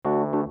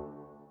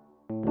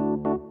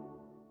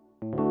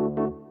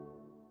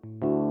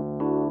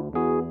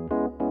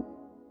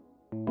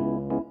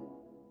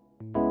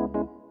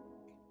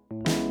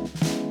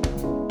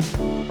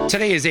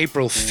Today is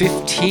April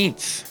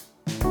 15th,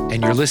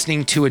 and you're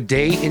listening to A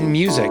Day in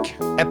Music,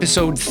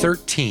 episode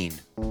 13.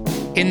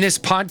 In this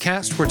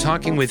podcast, we're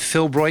talking with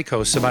Phil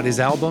Broikos about his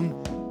album,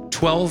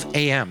 12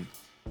 a.m.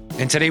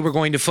 And today we're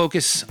going to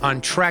focus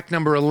on track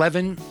number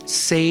 11,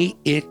 Say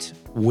It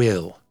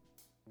Will.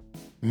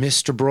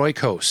 Mr.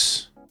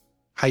 Broikos,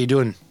 how you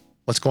doing?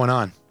 What's going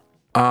on?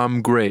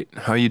 I'm great.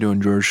 How you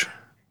doing, George?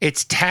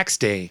 It's tax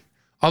day,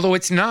 although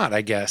it's not, I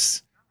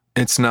guess.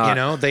 It's not. You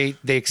know, they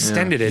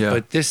extended it,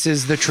 but this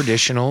is the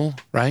traditional,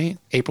 right?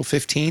 April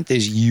 15th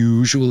is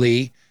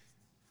usually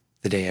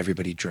the day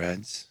everybody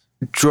dreads.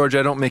 George,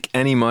 I don't make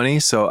any money,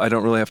 so I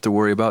don't really have to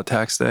worry about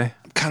tax day.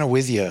 I'm kind of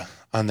with you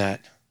on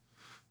that.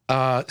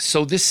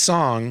 So this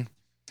song,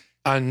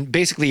 on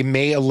basically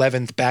May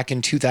 11th, back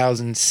in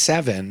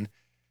 2007,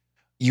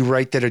 you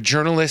write that a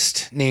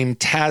journalist named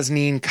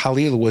Tasneem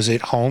Khalil was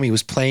at home. He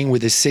was playing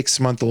with his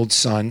 6-month-old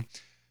son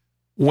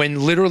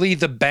when literally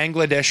the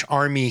Bangladesh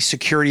army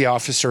security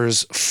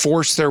officers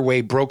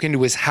broke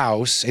into his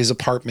house, his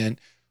apartment,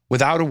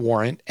 without a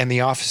warrant, and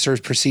the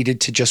officers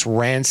proceeded to just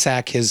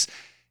ransack his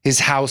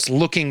house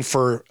looking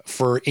for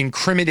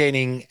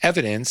incriminating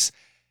evidence,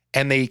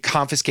 and they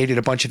confiscated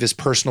a bunch of his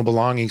personal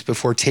belongings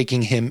before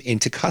taking him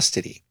into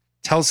custody.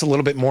 Tell us a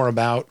little bit more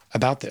about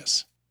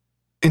this.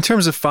 In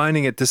terms of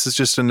finding it, this is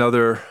just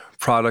another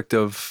product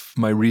of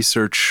my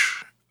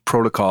research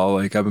protocol.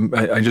 Like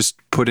I just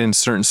put in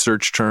certain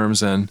search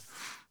terms and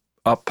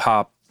up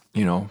pop,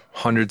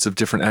 hundreds of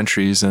different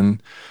entries.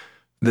 And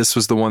this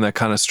was the one that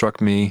kind of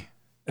struck me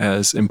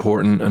as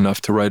important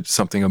enough to write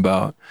something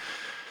about.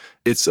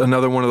 It's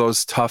another one of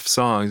those tough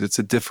songs. It's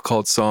a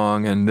difficult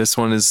song. And this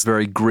one is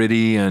very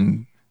gritty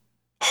and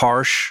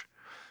harsh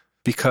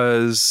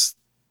because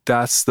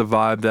that's the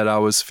vibe that I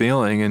was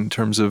feeling in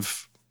terms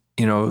of,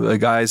 the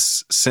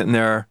guy's sitting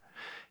there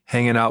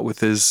hanging out with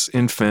his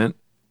infant,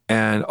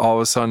 and all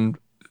of a sudden,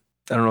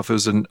 I don't know if it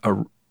was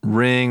a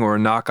ring or a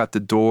knock at the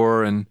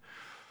door, and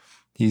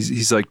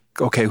he's like,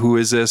 okay, who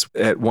is this?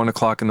 At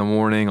 1:00 in the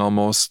morning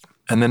almost.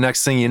 And the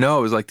next thing you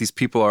know is like these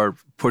people are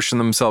pushing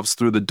themselves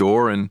through the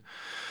door and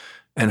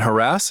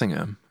harassing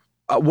him.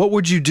 What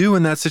would you do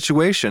in that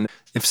situation?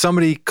 If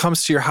somebody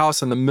comes to your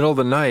house in the middle of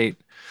the night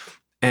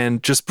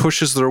and just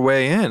pushes their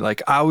way in,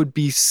 like I would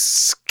be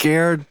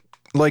scared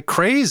like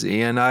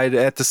crazy, and I'd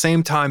at the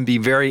same time be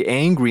very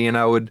angry, and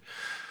I would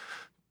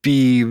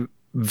be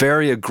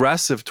very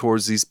aggressive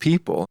towards these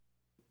people.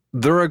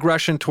 Their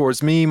aggression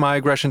towards me, my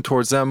aggression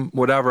towards them,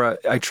 whatever.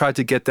 I tried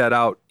to get that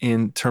out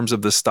in terms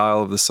of the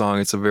style of the song.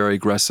 It's a very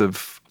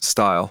aggressive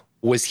style.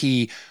 Was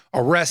he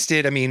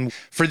arrested? I mean,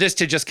 for this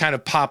to just kind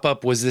of pop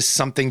up, was this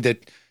something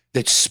that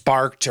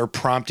sparked or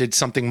prompted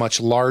something much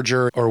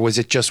larger, or was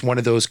it just one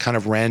of those kind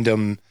of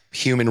random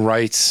human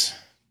rights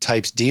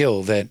types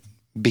deal that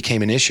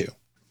became an issue?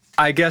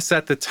 I guess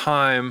at the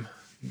time,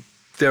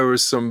 there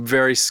was some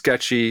very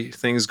sketchy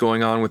things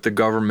going on with the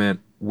government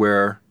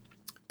where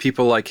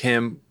people like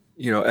him,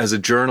 as a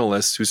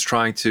journalist who's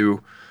trying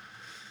to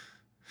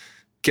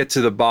get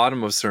to the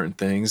bottom of certain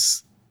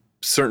things,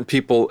 certain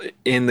people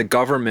in the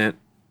government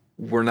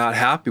were not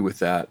happy with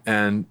that.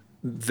 And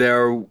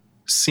there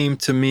seemed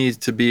to me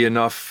to be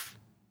enough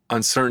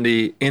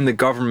uncertainty in the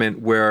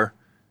government where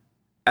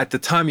at the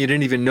time you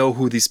didn't even know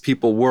who these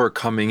people were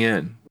coming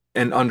in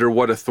and under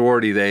what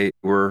authority they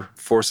were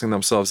forcing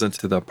themselves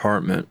into the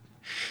apartment.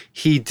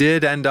 He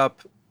did end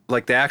up,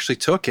 like they actually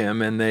took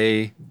him and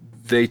they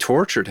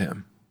tortured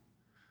him.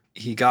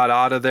 He got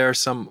out of there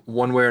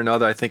one way or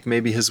another. I think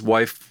maybe his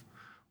wife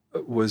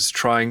was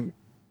trying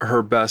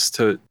her best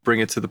to bring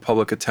it to the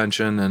public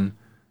attention, and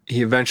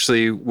he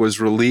eventually was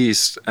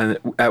released, and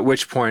at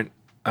which point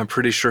I'm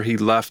pretty sure he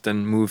left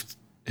and moved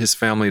his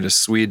family to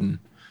Sweden.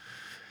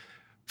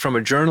 From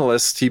a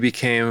journalist, he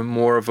became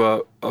more of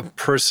a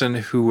person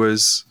who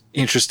was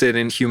interested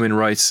in human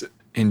rights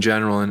in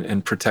general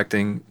and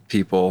protecting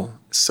people.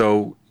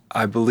 So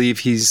I believe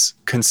he's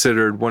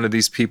considered one of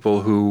these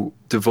people who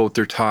devote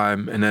their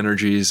time and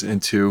energies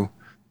into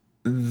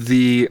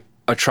the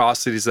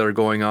atrocities that are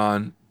going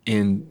on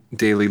in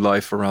daily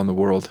life around the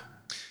world.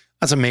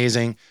 That's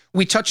amazing.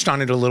 We touched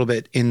on it a little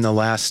bit in the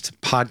last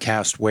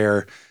podcast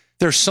where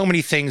there's so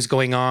many things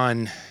going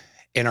on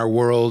in our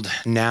world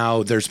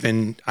now. There's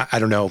been, I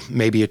don't know,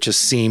 maybe it just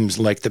seems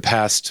like the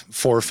past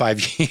 4 or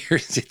 5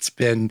 years, it's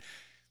been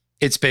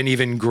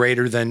even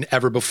greater than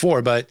ever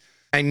before. But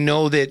I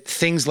know that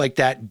things like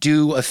that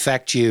do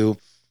affect you.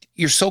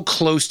 You're so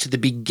close to the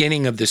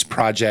beginning of this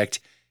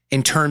project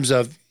in terms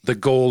of the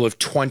goal of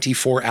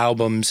 24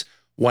 albums,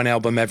 1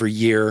 album every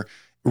year,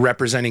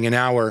 representing an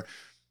hour.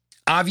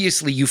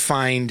 Obviously, you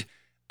find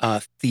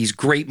these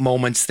great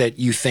moments that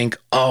you think,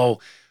 oh,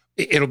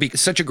 it'll be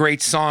such a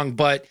great song,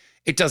 but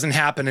it doesn't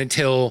happen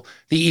until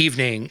the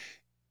evening.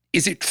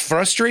 Is it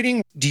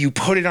frustrating? Do you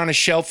put it on a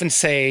shelf and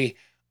say,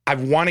 I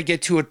want to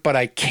get to it, but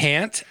I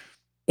can't?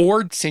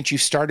 Or since you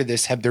started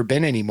this, have there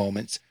been any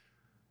moments?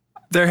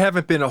 There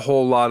haven't been a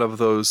whole lot of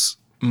those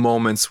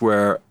moments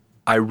where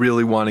I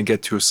really want to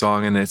get to a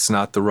song and it's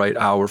not the right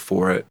hour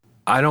for it.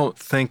 I don't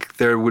think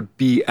there would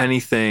be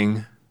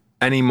anything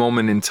any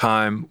moment in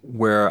time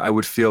where I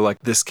would feel like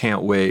this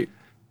can't wait.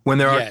 When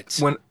there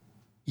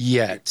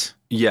Yet.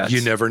 Yet.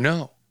 You never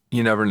know.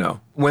 You never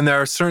know. When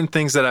there are certain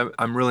things that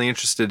I'm really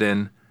interested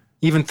in,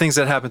 even things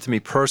that happen to me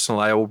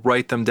personally, I will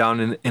write them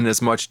down in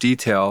as much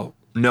detail,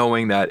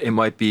 knowing that it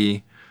might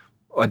be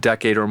a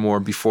decade or more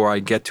before I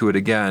get to it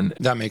again.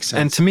 That makes sense.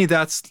 And to me,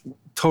 that's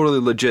totally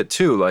legit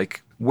too.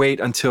 Like, wait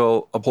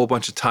until a whole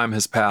bunch of time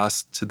has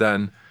passed to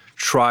then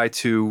try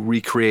to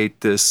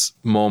recreate this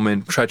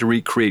moment, try to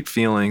recreate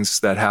feelings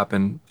that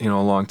happened, a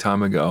long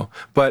time ago.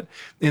 But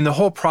in the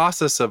whole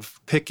process of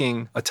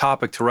picking a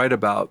topic to write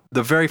about,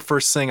 the very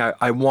first thing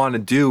I want to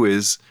do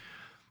is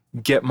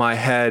get my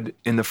head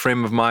in the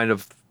frame of mind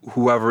of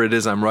whoever it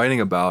is I'm writing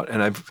about.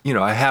 And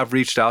I have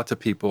reached out to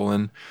people,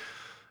 and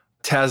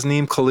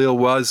Tasneem Khalil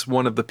was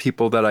one of the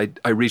people that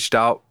I reached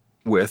out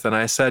with. And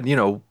I said,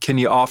 can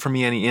you offer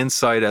me any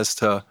insight as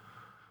to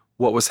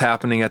what was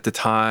happening at the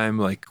time?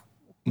 Like,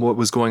 what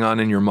was going on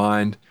in your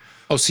mind?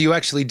 Oh, so you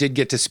actually did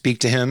get to speak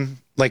to him,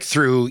 like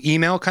through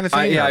email kind of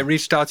thing? I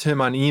reached out to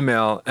him on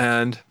email,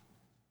 and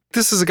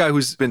this is a guy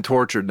who's been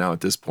tortured now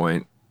at this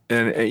point.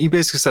 And he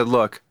basically said,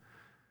 look,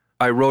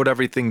 I wrote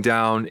everything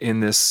down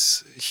in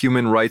this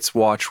Human Rights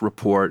Watch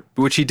report,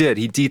 which he did.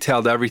 He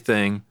detailed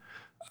everything.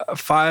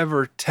 5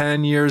 or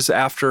 10 years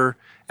after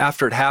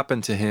it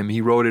happened to him,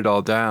 he wrote it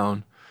all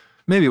down.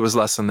 Maybe it was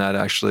less than that,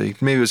 actually.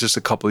 Maybe it was just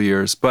a couple of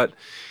years. But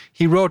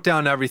he wrote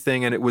down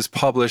everything, and it was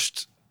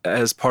published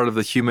as part of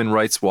the Human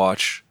Rights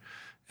Watch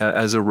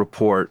as a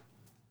report.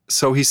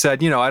 So he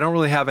said, I don't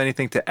really have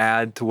anything to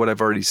add to what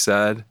I've already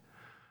said.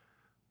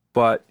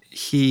 But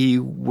he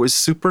was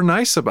super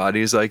nice about it.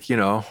 He's like,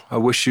 I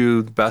wish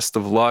you the best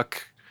of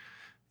luck.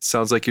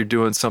 Sounds like you're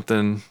doing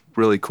something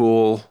really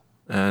cool.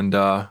 And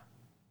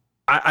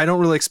I don't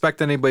really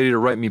expect anybody to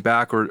write me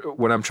back or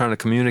when I'm trying to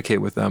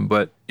communicate with them.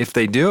 But if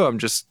they do,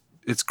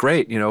 it's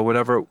great.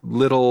 Whatever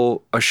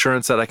little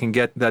assurance that I can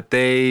get that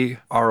they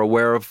are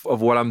aware of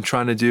what I'm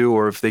trying to do,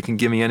 or if they can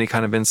give me any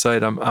kind of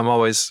insight, I'm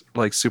always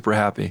like super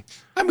happy.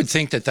 I would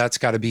think that that's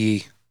got to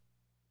be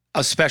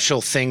a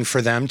special thing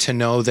for them to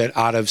know that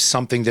out of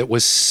something that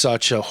was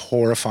such a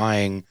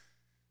horrifying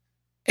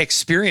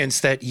experience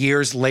that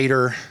years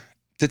later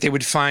that they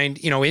would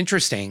find,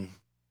 interesting.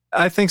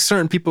 I think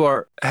certain people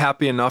are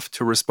happy enough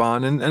to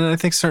respond. And I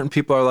think certain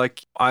people are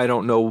like, I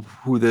don't know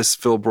who this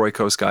Phil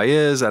Broikos guy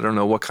is. I don't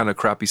know what kind of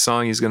crappy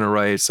song he's going to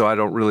write. So I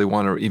don't really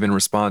want to even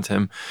respond to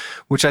him,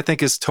 which I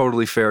think is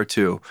totally fair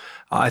too.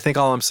 I think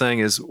all I'm saying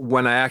is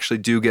when I actually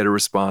do get a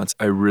response,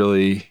 I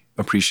really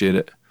appreciate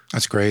it.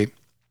 That's great.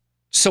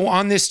 So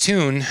on this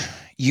tune,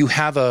 you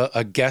have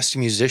a guest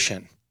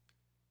musician,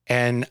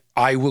 and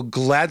I will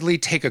gladly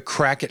take a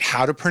crack at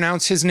how to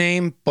pronounce his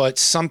name, but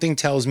something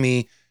tells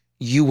me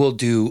you will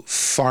do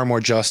far more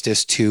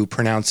justice to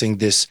pronouncing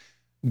this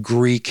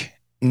Greek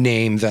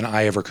name than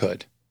I ever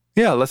could.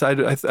 Yeah,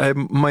 I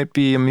might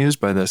be amused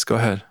by this. Go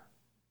ahead.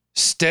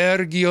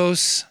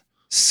 Stergios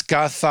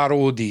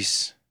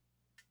Skatharoudis.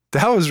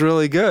 That was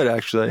really good,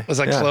 actually. Was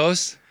that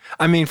close?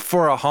 I mean,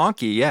 for a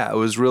honky, yeah, it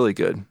was really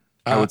good.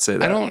 I would say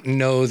that. I don't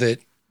know that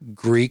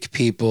Greek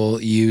people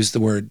use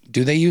the word.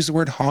 Do they use the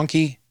word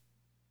honky?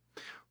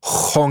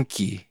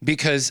 Honky.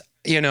 Because,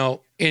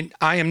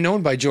 I am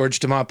known by George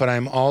DeMott, but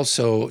I'm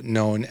also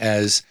known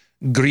as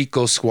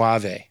Greco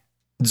Suave.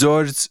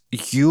 George,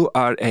 you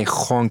are a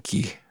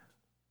honky.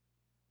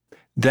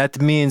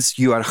 That means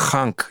you are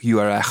hunk. You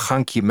are a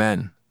hunky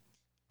man.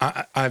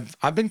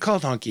 I've been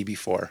called honky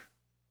before.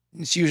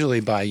 It's usually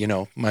by,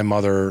 my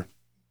mother,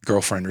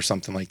 girlfriend or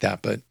something like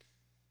that, but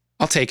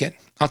I'll take it.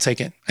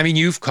 I mean,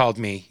 you've called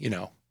me,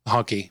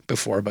 honky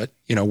before, but,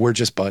 we're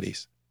just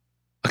buddies.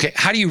 Okay,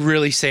 how do you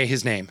really say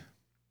his name?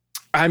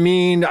 I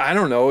mean, I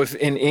don't know. If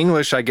in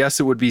English, I guess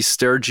it would be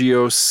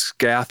Stergios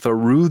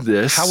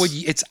Skatharoudis. How would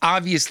you, it's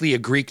obviously a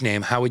Greek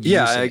name. How would you say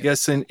it? I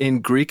guess in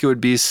Greek it would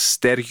be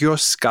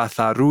Stergios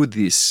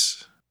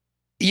Skatharoudis.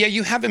 Yeah,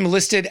 you have him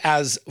listed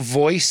as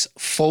voice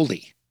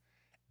foley.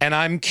 And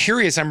I'm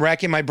curious, I'm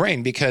racking my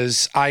brain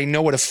because I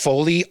know what a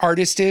foley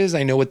artist is.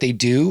 I know what they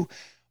do.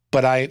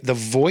 But the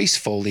voice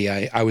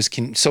foley,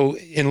 so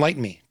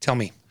enlighten me, tell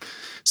me.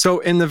 So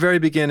in the very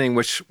beginning,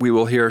 which we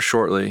will hear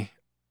shortly,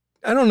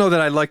 I don't know that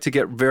I like to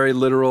get very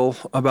literal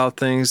about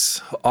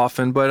things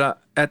often,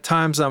 but at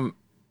times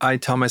I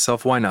tell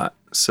myself, why not?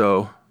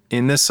 So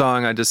in this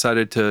song, I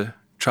decided to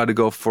try to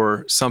go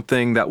for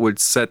something that would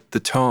set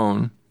the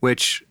tone,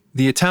 which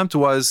the attempt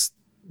was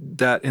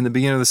that in the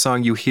beginning of the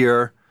song, you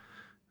hear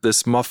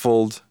this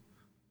muffled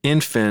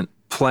infant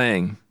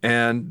playing,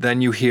 and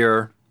then you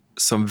hear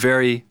some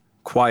very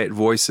quiet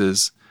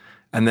voices,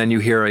 and then you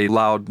hear a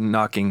loud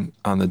knocking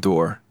on the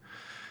door.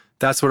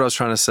 That's what I was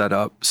trying to set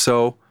up.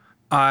 So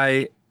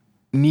I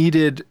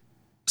needed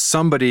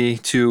somebody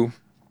to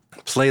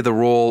play the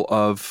role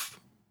of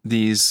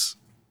these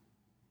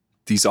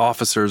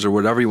officers or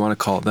whatever you want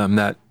to call them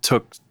that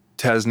took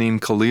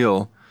Tasneem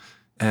Khalil.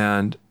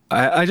 And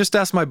I just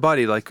asked my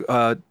buddy,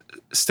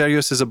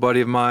 Stergios is a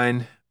buddy of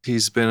mine.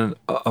 He's been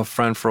a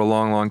friend for a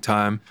long, long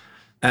time.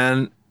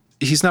 And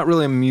he's not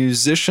really a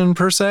musician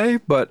per se,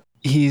 but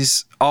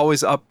he's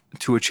always up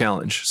to a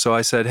challenge. So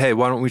I said, hey,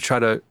 why don't we try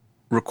to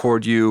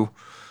record you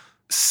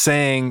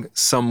saying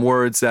some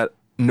words that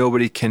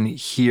nobody can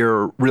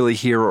really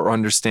hear or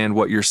understand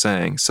what you're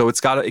saying. So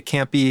it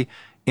can't be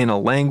in a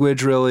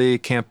language really.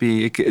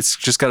 It's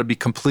just got to be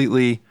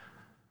completely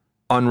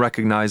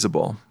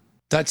unrecognizable.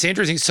 That's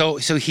interesting. So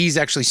he's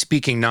actually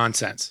speaking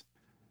nonsense.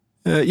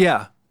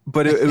 Yeah,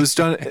 but it was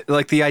done,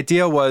 like the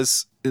idea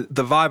was,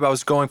 the vibe I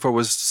was going for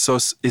was, so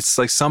it's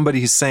like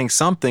somebody who's saying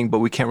something, but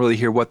we can't really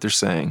hear what they're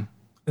saying.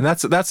 And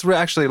that's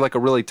actually like a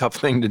really tough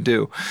thing to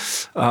do.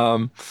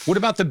 What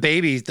about the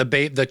babies,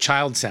 the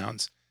child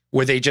sounds?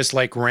 Were they just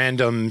like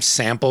random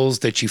samples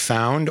that you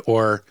found,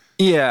 or?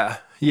 Yeah.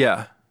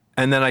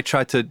 And then I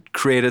tried to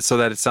create it so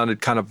that it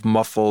sounded kind of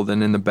muffled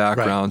and in the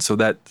background,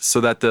 right,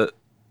 so that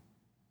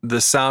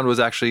the sound was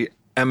actually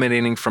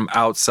emanating from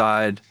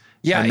outside.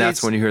 Yeah, and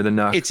that's when you hear the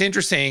knock. It's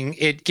interesting.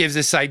 It gives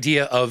this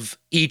idea of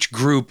each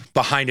group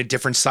behind a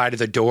different side of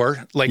the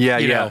door. Like,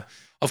 you know,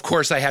 of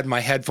course I had my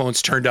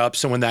headphones turned up,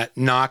 so when that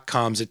knock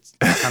comes, it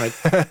kind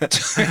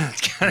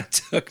of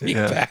took me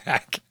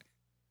back.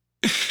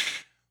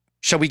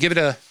 Shall we give it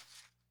a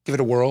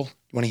whirl?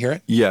 You want to hear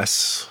it?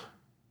 Yes.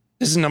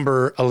 This is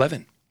number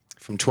 11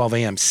 from 12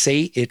 a.m.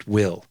 Say It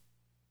Will.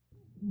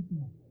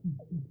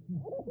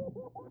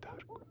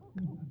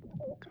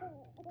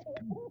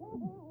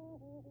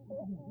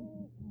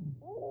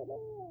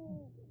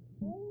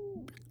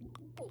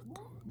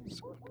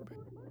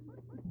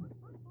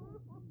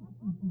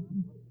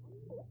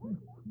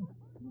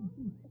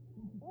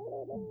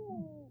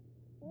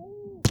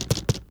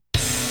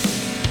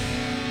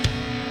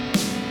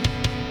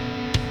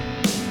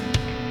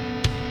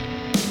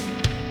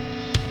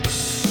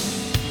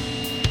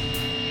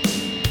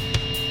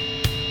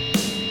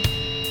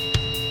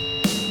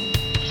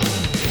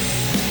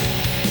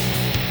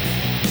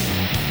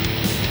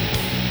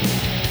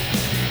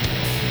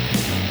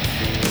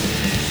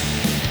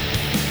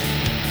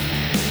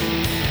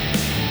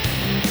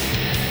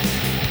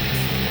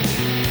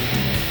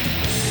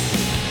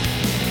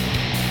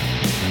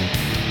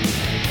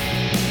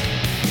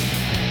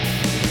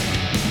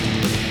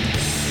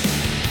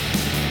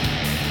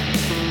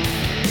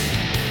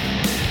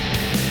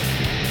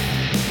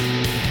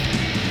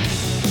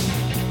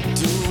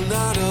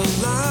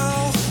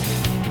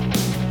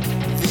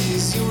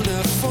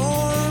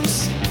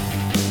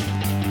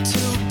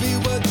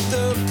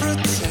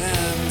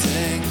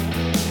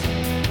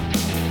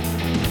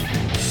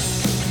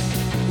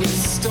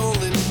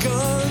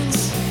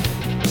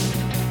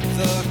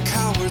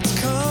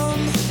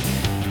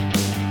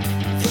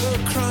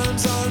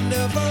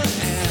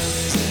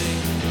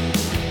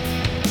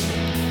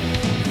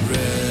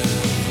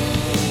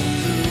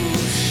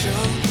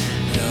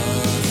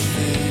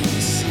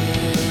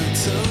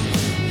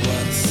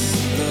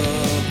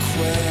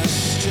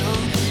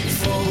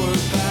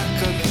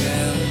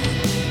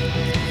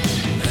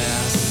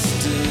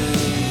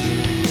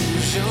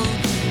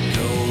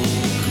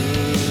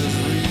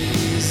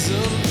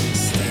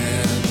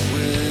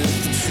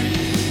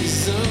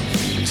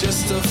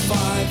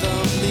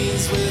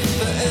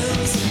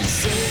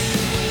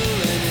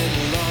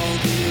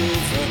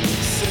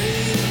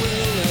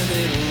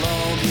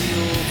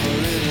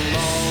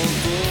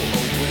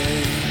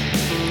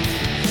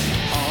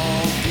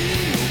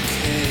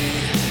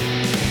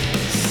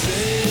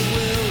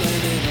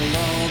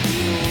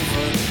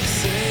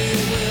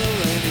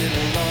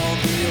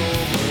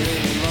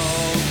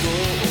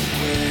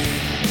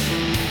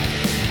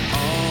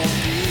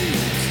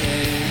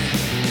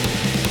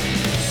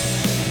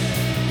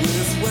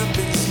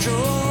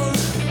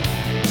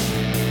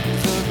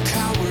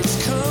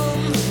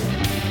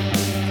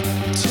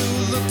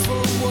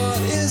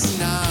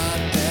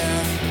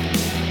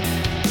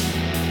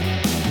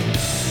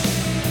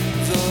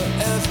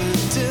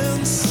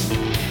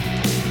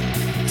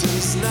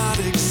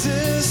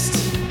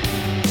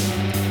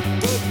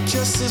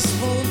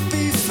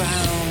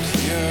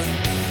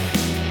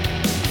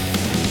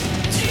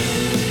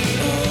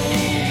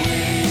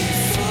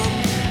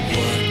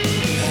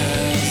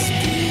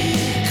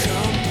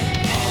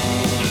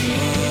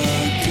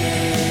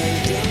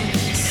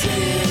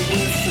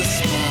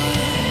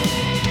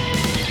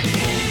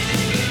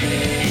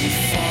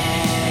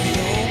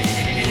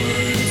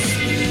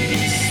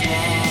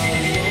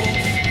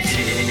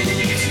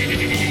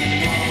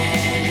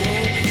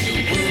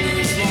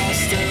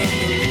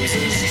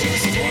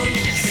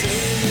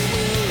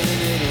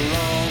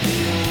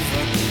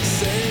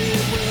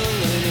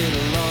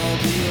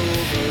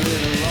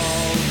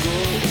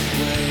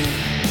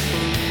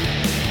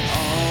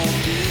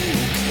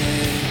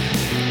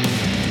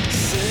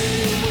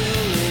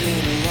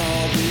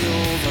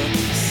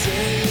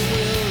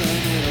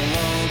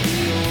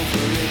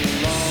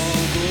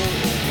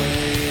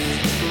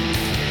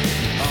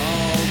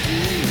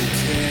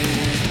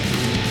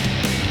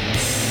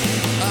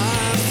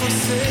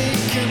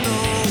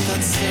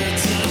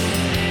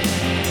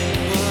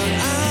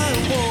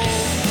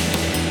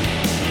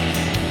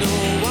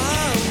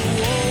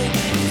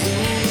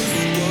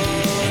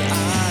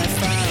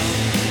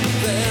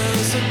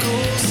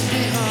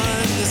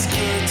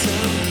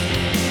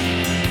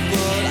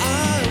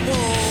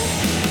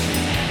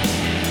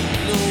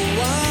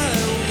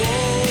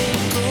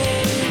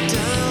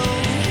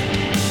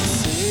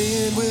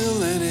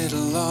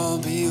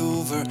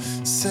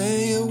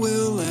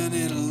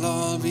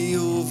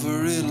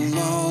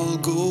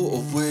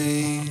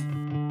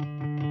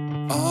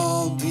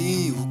 I'll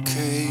be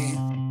okay.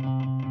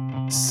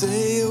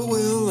 Say you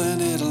will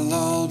and it'll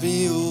all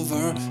be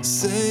over.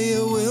 Say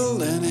you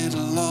will and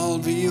it'll all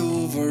be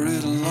over.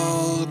 It'll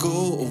all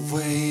go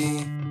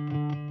away.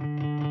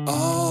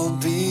 I'll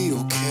be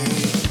okay.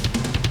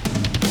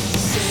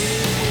 Say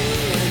you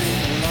will and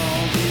it'll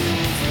all be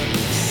over.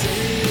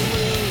 Say you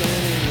will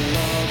and it'll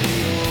all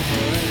be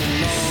over.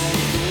 It'll all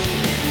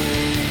go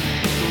away.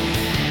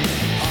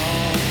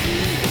 I'll be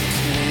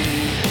okay.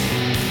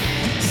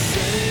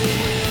 Say you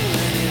will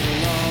and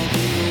it'll all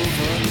be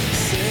over.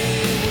 Say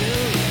you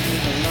will and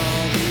it'll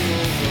all be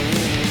over.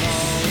 It'll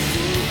all go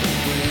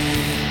away.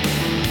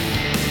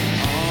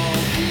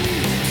 I'll be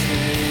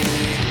okay.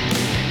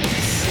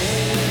 Say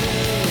you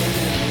will and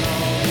it'll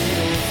all be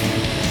over.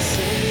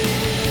 Say you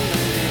will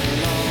and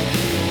it'll all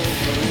be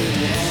over. It'll all go away.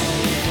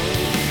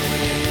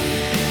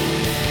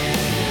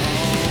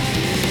 I'll be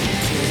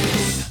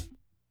okay.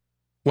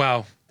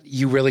 Wow.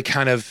 You really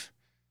kind of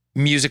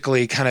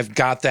musically kind of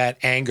got that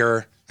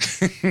anger.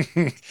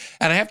 And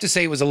I have to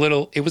say it was a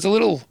little,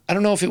 I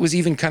don't know if it was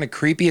even kind of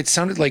creepy. It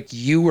sounded like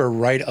you were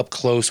right up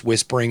close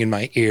whispering in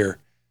my ear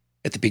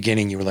at the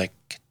beginning. You were like,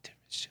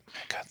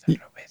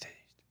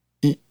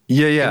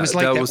 Yeah. it was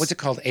like that. What's it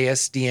called?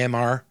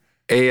 ASDMR?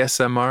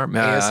 ASMR?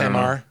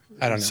 ASMR?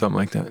 I don't know. Something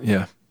like that.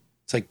 Yeah.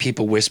 It's like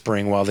people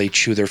whispering while they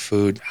chew their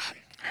food.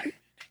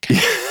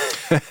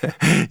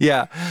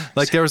 Yeah.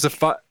 Like there was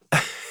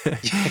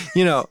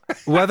you know,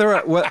 whether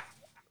I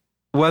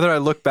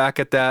look back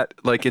at that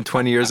like in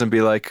 20 years and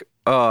be like,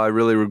 oh, I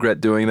really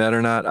regret doing that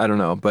or not, I don't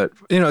know. But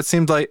you know, it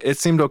seemed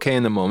okay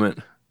in the moment.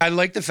 I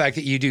like the fact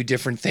that you do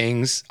different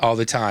things all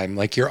the time.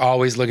 Like you're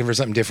always looking for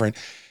something different.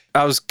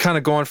 I was kind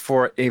of going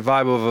for a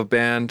vibe of a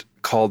band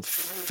called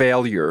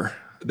Failure.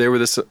 They were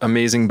this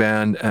amazing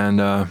band,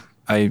 and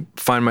I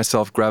find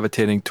myself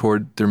gravitating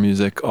toward their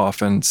music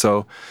often.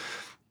 So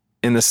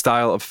in the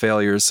style of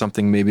Failure is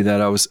something maybe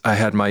that I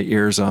had my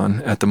ears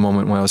on at the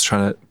moment when I was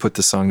trying to put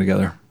the song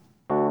together.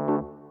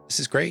 This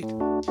is great.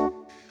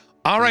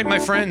 All right, my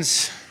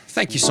friends,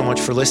 thank you so much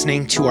for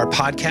listening to our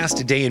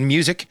podcast, A Day in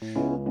Music.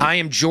 I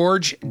am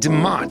George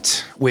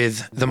DeMott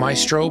with the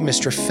maestro,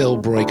 Mr. Phil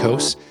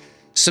Broikos.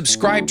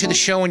 Subscribe to the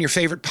show on your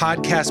favorite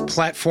podcast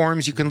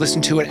platforms. You can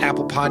listen to it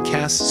Apple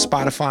Podcasts,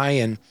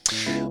 Spotify, and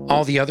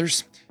all the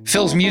others.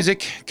 Phil's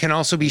music can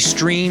also be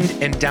streamed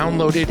and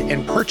downloaded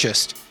and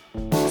purchased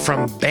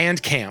from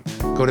Bandcamp.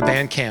 Go to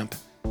Bandcamp,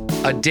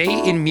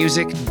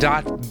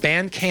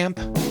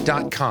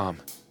 adayinmusic.bandcamp.com.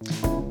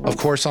 Of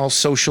course, all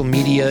social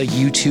media,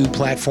 YouTube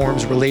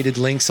platforms, related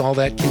links, all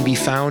that can be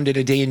found at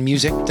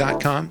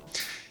adayinmusic.com,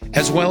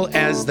 as well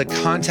as the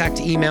contact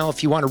email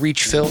if you want to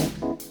reach Phil,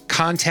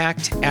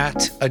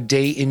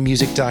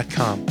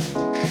 contact@adayinmusic.com.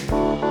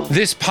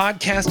 This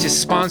podcast is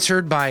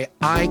sponsored by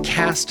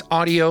iCast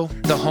Audio,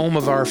 the home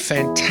of our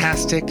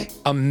fantastic,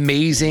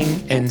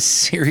 amazing, and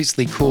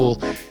seriously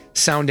cool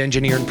sound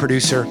engineer and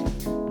producer,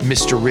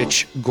 Mr.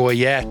 Rich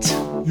Goyette.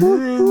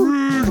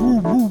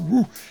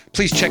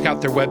 Please check out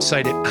their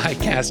website at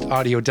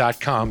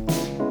icastaudio.com.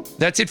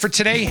 That's it for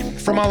today.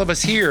 From all of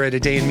us here at A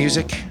Day in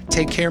Music,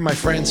 take care, my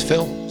friends.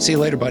 Phil, see you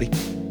later, buddy.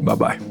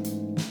 Bye-bye.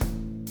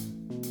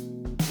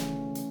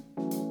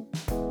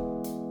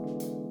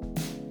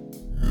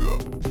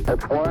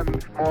 That's one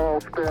small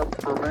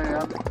step for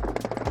man,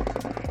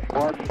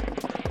 one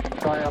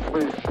giant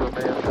leap for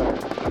mankind.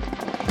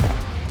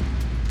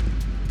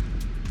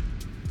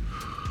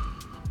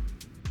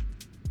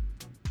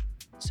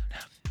 So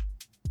now,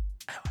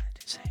 I wanted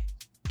to say,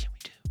 can we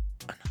do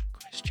another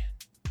question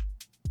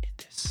in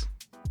this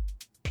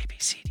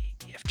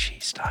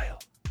ABCDEFG style?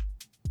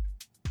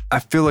 I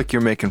feel like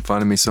you're making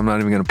fun of me, so I'm not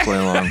even going to play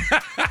along.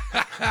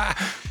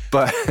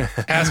 But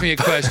ask me a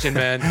question,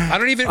 man. I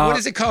don't even, what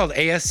is it called?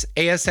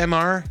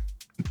 ASMR?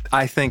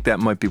 I think that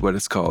might be what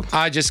it's called.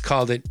 I just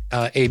called it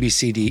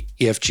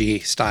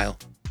ABCDEFG style.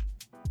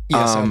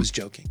 Yes, I was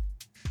joking.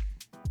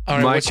 All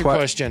right, what's your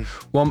question?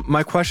 Well,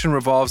 my question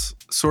revolves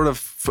sort of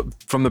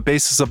from the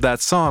basis of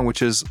that song,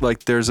 which is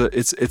like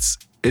it's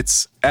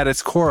at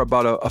its core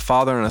about a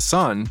father and a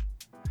son,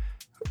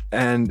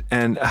 and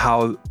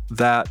how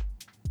that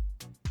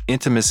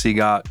intimacy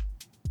got,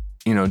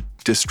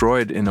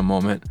 destroyed in a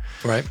moment.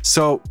 Right.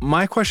 So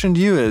my question to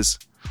you is,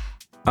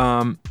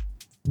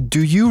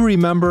 do you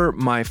remember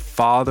my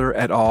father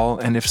at all?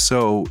 And if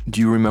so, do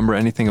you remember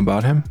anything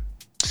about him?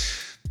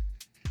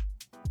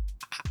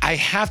 I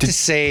have to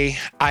say,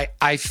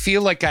 I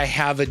feel like I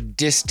have a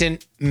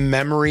distant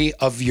memory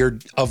of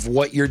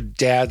what your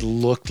dad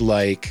looked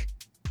like,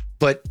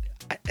 but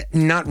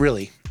not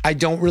really. I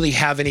don't really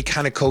have any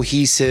kind of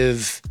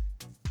cohesive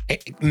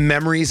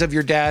memories of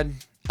your dad.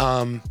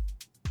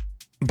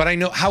 But I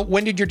know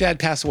when did your dad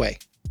pass away?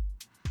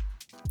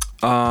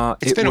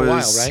 It's been a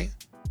while, right?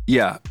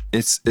 Yeah,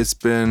 it's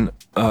been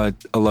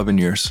 11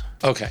 years.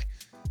 Okay.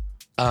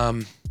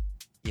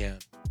 Yeah.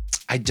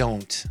 I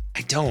don't.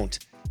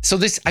 So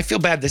I feel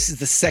bad. This is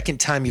the second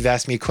time you've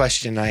asked me a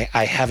question. I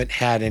haven't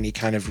had any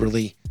kind of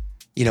really,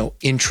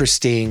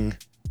 interesting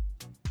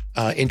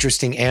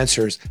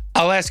answers.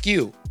 I'll ask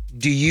you,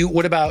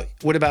 what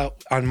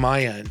about on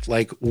my end?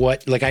 Like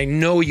I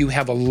know you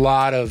have a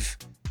lot of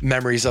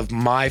memories of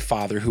my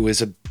father,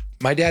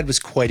 my dad was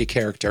quite a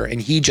character,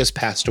 and he just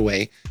passed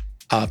away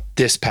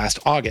this past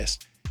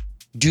August.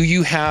 Do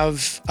you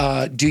have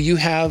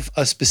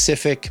a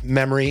specific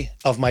memory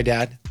of my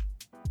dad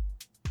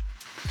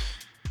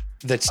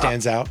that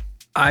stands out?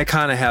 I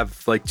kind of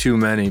have like too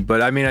many,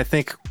 but I mean, I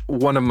think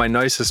one of my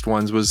nicest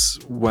ones was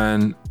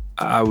when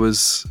I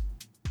was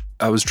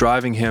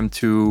driving him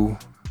to,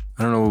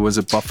 I don't know, was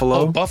it Buffalo?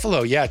 Oh,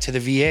 Buffalo, yeah, to the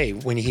VA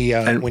when he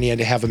had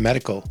to have a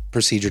medical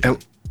procedure done.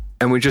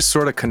 And we just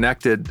sort of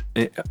connected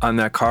on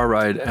that car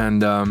ride,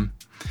 and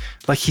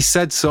like he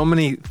said so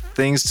many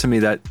things to me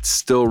that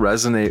still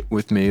resonate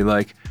with me,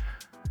 like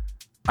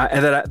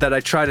that I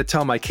try to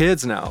tell my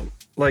kids now.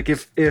 Like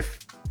if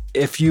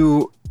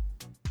you,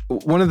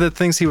 one of the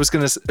things he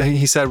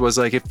said was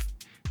like,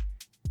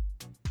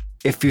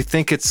 if you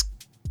think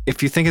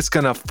it's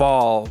gonna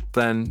fall,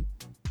 then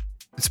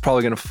it's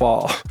probably gonna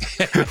fall.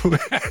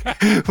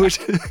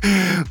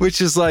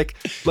 which is like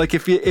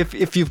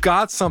if you've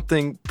got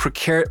something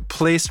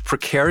placed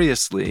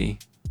precariously,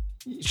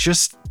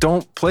 just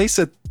don't place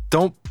it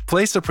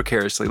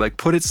precariously. Like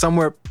put it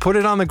somewhere, put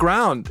it on the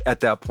ground at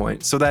that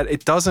point so that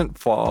it doesn't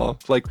fall.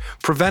 Like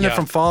prevent it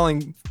from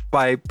falling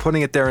by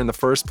putting it there in the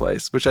first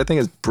place, which I think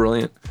is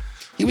brilliant.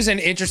 He was an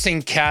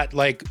interesting cat.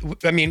 Like,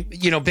 I mean,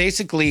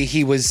 basically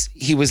he was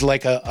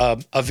like a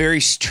very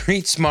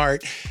street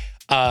smart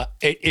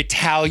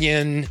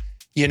Italian,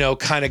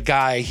 kind of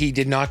guy. He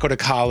did not go to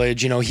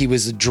college. He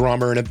was a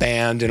drummer in a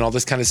band and all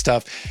this kind of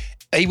stuff.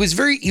 He was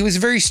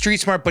very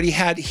street smart, but he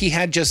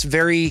had just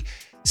very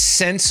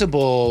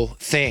sensible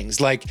things.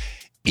 Like,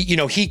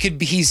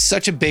 he's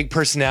such a big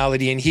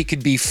personality, and he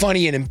could be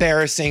funny and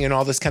embarrassing and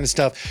all this kind of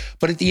stuff.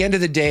 But at the end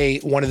of the day,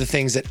 one of the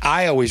things that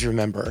I always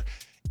remember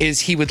is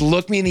he would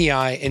look me in the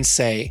eye and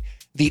say,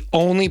 the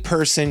only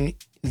person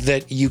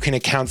that you can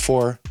account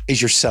for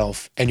is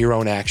yourself and your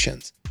own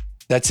actions.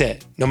 That's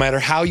it. No matter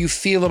how you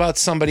feel about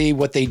somebody,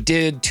 what they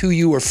did to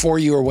you or for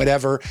you or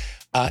whatever,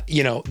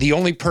 the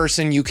only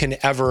person you can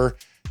ever,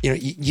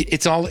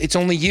 it's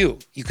only you.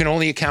 You can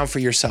only account for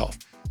yourself.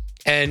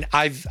 And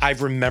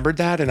I've remembered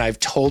that, and I've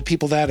told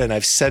people that, and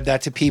I've said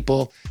that to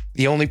people.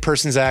 The only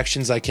person's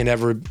actions I can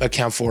ever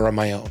account for are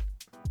my own.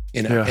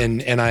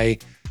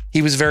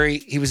 He was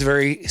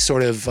very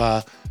sort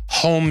of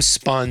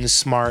homespun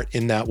smart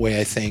in that way,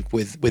 I think,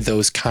 with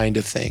those kind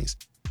of things.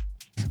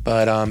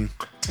 But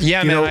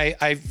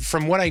I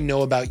from what I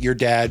know about your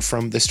dad,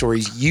 from the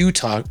stories you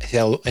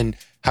tell and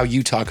how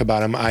you talk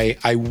about him,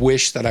 I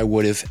wish that I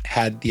would have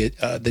had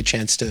the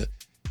chance to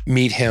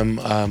meet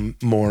him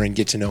more and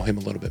get to know him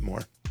a little bit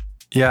more.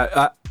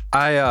 Yeah,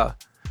 I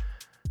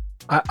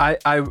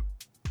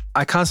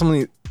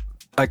constantly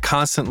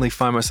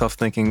find myself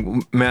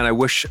thinking, man, I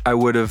wish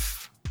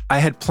I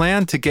had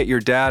planned to get your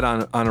dad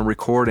on a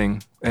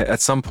recording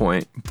at some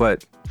point,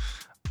 but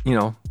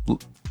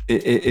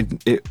it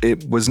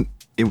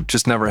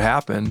just never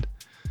happened.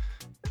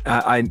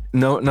 I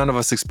know none of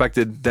us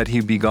expected that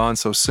he'd be gone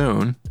so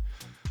soon.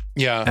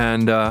 Yeah.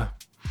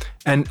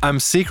 And I'm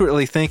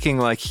secretly thinking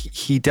like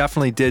he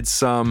definitely did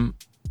some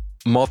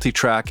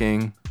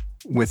multi-tracking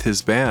with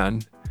his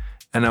band.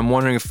 And I'm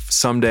wondering if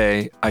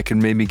someday I could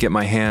maybe get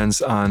my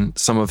hands on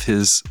some of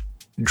his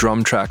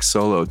drum tracks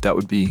solo. That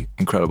would be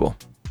incredible.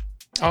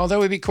 Oh, that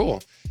would be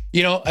cool.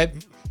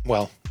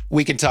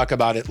 We can talk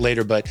about it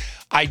later, but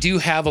I do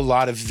have a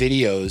lot of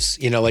videos,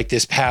 like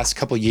this past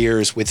couple of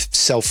years with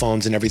cell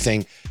phones and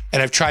everything.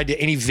 And I've tried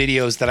any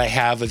videos that I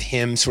have of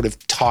him sort of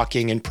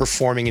talking and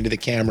performing into the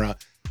camera.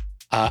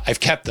 I've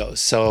kept those.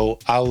 So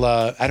I'll,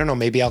 I don't know,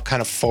 maybe I'll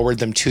kind of forward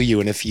them to you.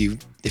 And if you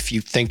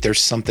think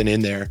there's something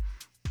in there,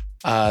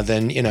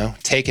 then,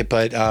 take it.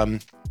 But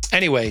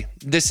anyway,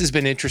 this has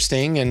been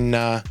interesting.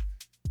 And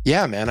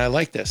yeah, man, I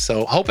like this.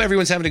 So hope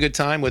everyone's having a good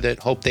time with it.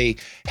 Hope they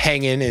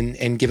hang in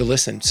and give a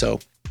listen. So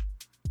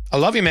I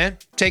love you, man.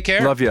 Take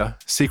care. Love you.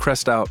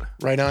 Seacrest out.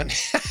 Right on.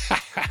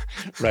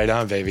 Right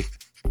on, baby.